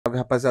Salve,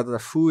 rapaziada da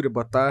Fúria,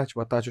 boa tarde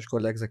aos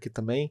colegas aqui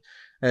também.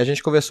 A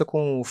gente conversou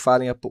com o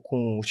Falllen,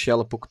 com o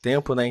Cielo há pouco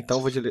tempo, né? Então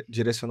vou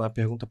direcionar a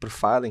pergunta para o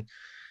Falllen.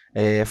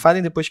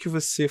 Falllen, depois que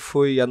você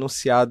foi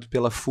anunciado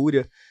pela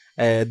Fúria,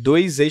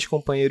 dois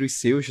ex-companheiros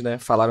seus, né,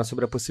 falaram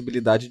sobre a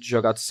possibilidade de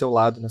jogar do seu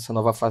lado nessa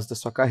nova fase da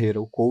sua carreira,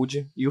 o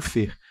Cold e o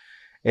Fer.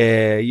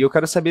 E eu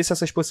quero saber se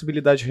essas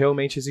possibilidades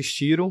realmente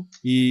existiram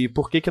e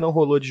por que não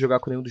rolou de jogar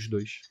com nenhum dos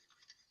dois.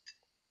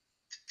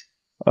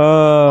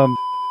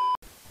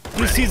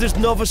 Precisas de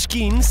novas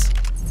skins?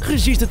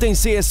 Registra-te em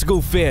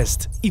CSGO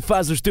Fest e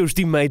faz os teus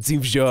teammates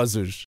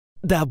invejosos.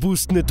 Dá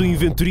boost na tua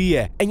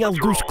inventoria em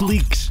alguns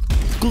cliques.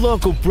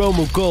 Coloca o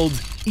promo code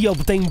e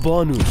obtém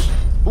bónus.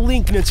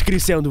 Link na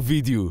descrição do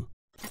vídeo.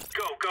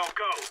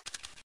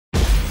 O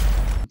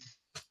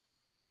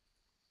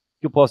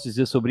que eu posso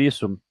dizer sobre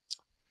isso?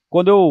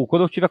 Quando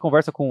eu tive a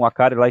conversa com o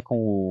Akari lá e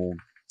com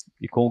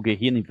o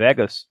Guerrino em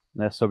Vegas,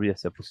 né, sobre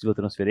essa possível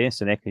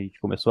transferência, né, que a gente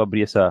começou a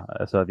abrir essa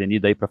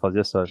avenida aí para fazer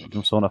essa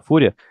junção na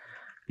Fúria,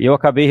 e eu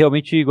acabei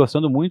realmente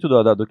gostando muito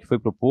do que foi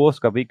proposto,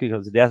 acabei que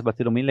as ideias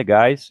bateram bem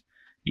legais,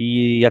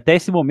 e até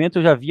esse momento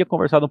eu já havia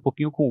conversado um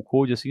pouquinho com o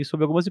Cold, assim,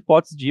 sobre algumas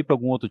hipóteses de ir para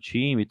algum outro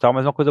time e tal,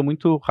 mas uma coisa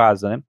muito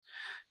rasa, né,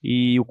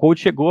 e o Cold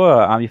chegou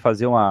a me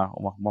fazer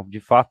de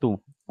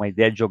fato, uma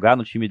ideia de jogar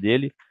no time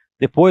dele,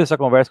 depois dessa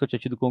conversa que eu tinha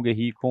tido com o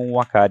Guerri e com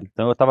o Akari.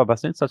 Então eu estava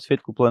bastante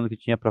satisfeito com o plano que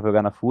tinha para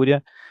jogar na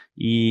Fúria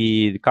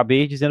e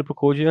acabei dizendo pro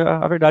Code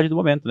a verdade do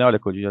momento, né? Olha,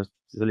 Code, essa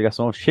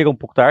ligação chega um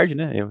pouco tarde,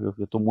 né? Eu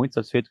estou muito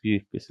satisfeito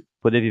de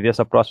poder viver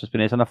essa próxima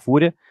experiência na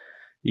Fúria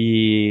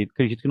e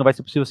acredito que não vai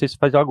ser possível vocês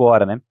fazer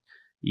agora, né?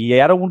 E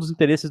era um dos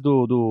interesses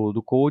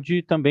do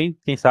Code também,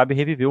 quem sabe,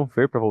 reviver um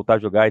Fer para voltar a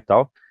jogar e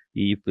tal.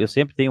 E eu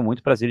sempre tenho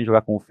muito prazer em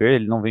jogar com o Fer,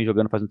 ele não vem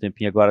jogando faz um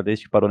tempinho agora,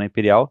 desde que parou na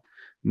Imperial.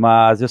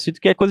 Mas eu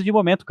sinto que é coisa de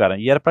momento, cara.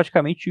 E era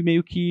praticamente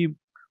meio que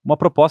uma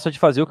proposta de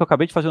fazer o que eu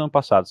acabei de fazer no ano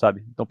passado,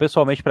 sabe? Então,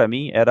 pessoalmente, pra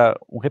mim, era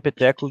um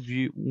repeteco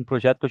de um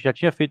projeto que eu já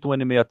tinha feito 1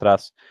 ano e meio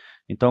atrás.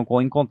 Então,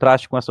 em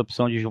contraste com essa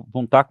opção de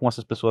juntar com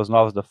essas pessoas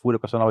novas da Fúria,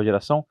 com essa nova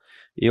geração,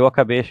 eu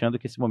acabei achando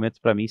que esse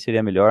momento, pra mim,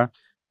 seria melhor,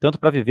 tanto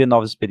para viver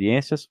novas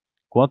experiências,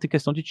 quanto em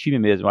questão de time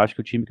mesmo. Eu acho que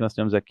o time que nós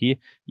temos aqui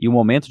e o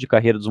momento de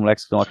carreira dos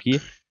moleques que estão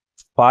aqui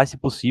faz, se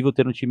possível,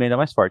 ter um time ainda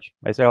mais forte.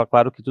 Mas é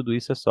claro que tudo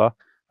isso é só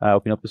a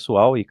opinião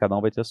pessoal e cada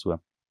um vai ter a sua.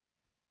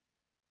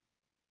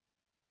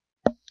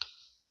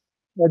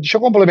 Deixa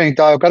eu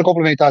complementar, eu quero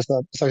complementar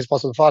essa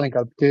resposta do Fallen,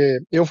 cara, porque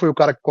eu fui o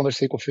cara que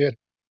conversei com o Fer,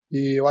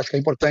 e eu acho que é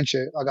importante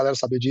a galera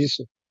saber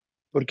disso,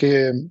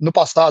 porque no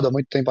passado, há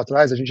muito tempo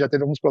atrás, a gente já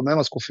teve alguns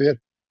problemas com o Fer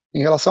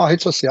em relação à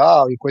rede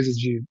social e coisas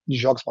de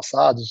jogos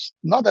passados,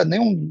 nada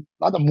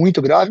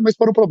muito grave, mas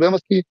foram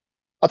problemas que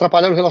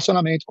atrapalharam o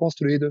relacionamento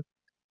construído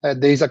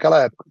desde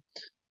aquela época.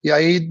 E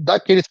aí,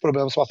 daqueles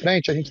problemas pra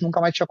frente, a gente nunca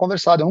mais tinha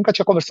conversado. Eu nunca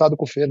tinha conversado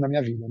com o Fer na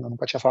minha vida, né? Eu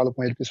nunca tinha falado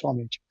com ele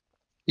pessoalmente.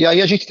 E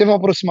aí a gente teve uma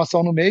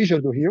aproximação no Major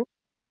do Rio,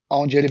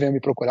 onde ele veio me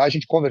procurar, a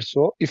gente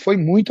conversou, e foi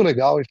muito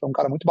legal, ele foi um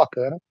cara muito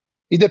bacana.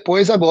 E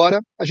depois, agora,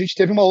 a gente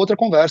teve uma outra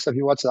conversa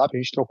via WhatsApp, a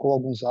gente trocou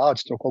alguns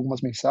áudios, trocou algumas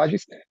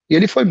mensagens, e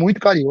ele foi muito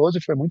carinhoso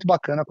e foi muito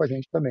bacana com a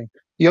gente também.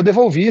 E eu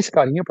devolvi esse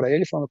carinho pra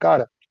ele, falando,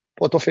 cara,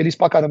 pô, tô feliz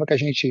pra caramba que a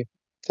gente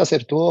se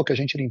acertou, que a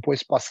gente limpou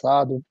esse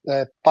passado,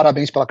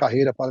 parabéns pela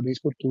carreira, parabéns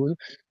por tudo.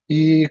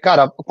 E,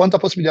 cara, quanto à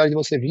possibilidade de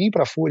você vir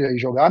pra Fúria e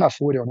jogar na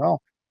Fúria ou não,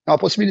 é uma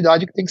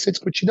possibilidade que tem que ser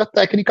discutida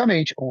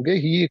tecnicamente, com o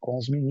Guerri, com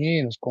os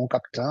meninos, com o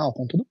capitão,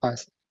 com tudo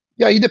mais.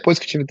 E aí, depois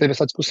que teve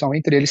essa discussão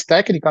entre eles,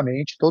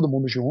 tecnicamente, todo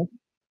mundo junto,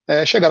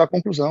 chegaram à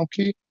conclusão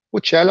que o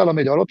Cielo era a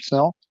melhor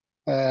opção.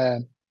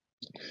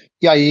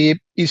 E aí,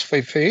 isso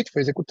foi feito,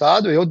 foi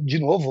executado. Eu, de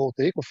novo,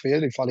 voltei com o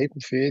Fer e falei com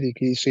o Fer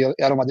que isso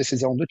era uma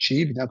decisão do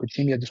time, né, que o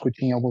time ia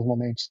discutir em alguns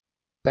momentos,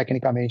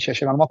 tecnicamente, ia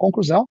chegar numa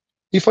conclusão.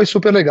 E foi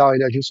super legal,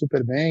 ele agiu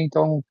super bem.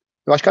 Então,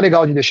 eu acho que é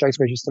legal de deixar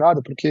isso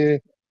registrado, porque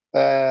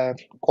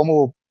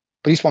como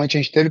principalmente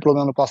a gente teve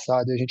problema no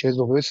passado e a gente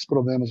resolveu esses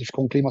problemas e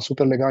ficou um clima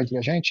super legal entre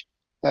a gente,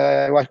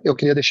 eu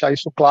queria deixar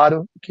isso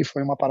claro, que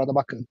foi uma parada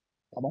bacana,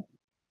 tá bom?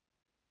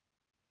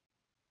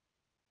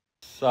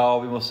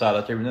 Salve,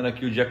 moçada, terminando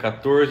aqui o dia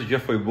 14, o dia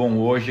foi bom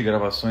hoje,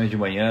 gravações de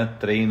manhã,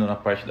 treino na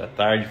parte da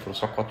tarde, foram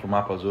só 4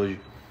 mapas hoje,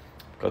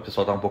 porque o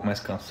pessoal tá um pouco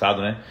mais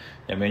cansado, né?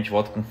 E amanhã a gente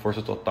volta com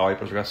força total aí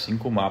pra jogar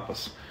 5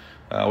 mapas.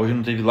 Hoje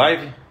não teve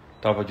live,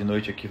 tava de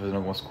noite aqui fazendo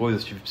algumas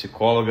coisas, tive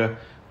psicóloga,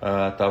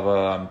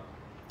 tava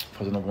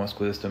fazendo algumas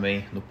coisas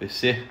também no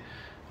PC.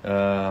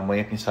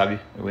 Amanhã, quem sabe,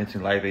 eu entro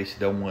em live aí se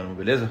der um ano,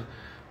 beleza?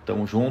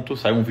 Tamo junto,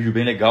 saiu um vídeo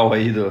bem legal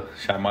aí do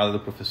chamada do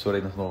professor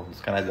aí nos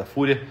canais da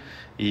Fúria.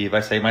 E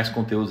vai sair mais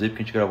conteúdos aí,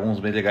 porque a gente gravou uns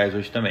bem legais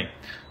hoje também.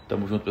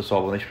 Tamo junto,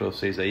 pessoal, boa noite pra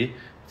vocês aí.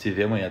 Se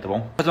vê amanhã, tá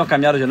bom? Fazer uma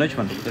caminhada de noite,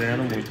 mano? Tô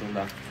treinando muito, não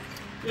dá.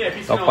 E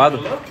aí, tá ocupado?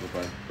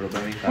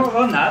 Problema em casa.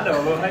 Rolou nada,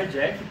 rolou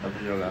hijack. Dá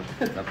pra jogar,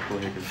 dá pra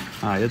correr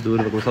aqui. É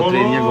duro, vai começar o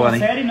treininho agora,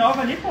 hein? Série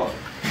nova ali, pô.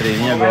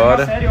 Treininho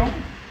agora. Série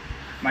ontem.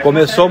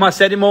 Começou uma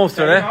série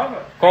monstro, né?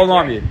 Nova. Qual o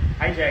nome?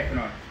 Hijack o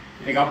nome.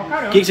 Legal pra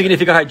caramba. O que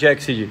significa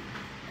hijack, Cid?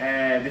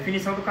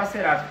 Definição do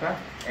carcerato, tá?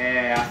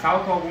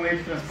 Assalto a algum meio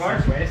de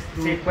transporte,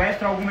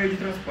 sequestro a algum meio de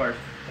transporte.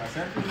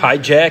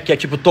 Hijack é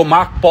tipo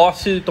tomar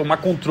posse, tomar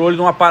controle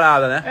de uma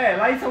parada, né? É,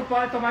 lá em São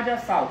Paulo é tomar de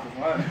assalto.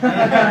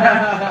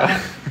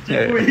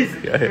 Tipo isso.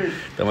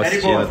 Estamos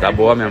assistindo, tá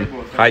boa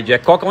mesmo.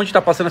 Hijack, onde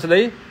tá passando essa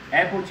daí?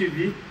 Apple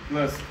TV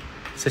Plus.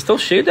 Vocês estão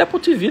cheios de Apple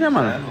TV, né,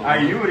 mano? A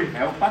Yuri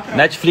é o patrão.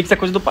 Netflix é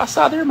coisa do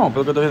passado, irmão,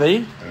 pelo que eu tô vendo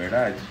aí. É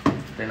verdade. Não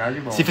tem nada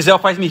de bom. Se fizer o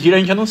Faz Me Gira, a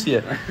gente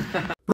anuncia.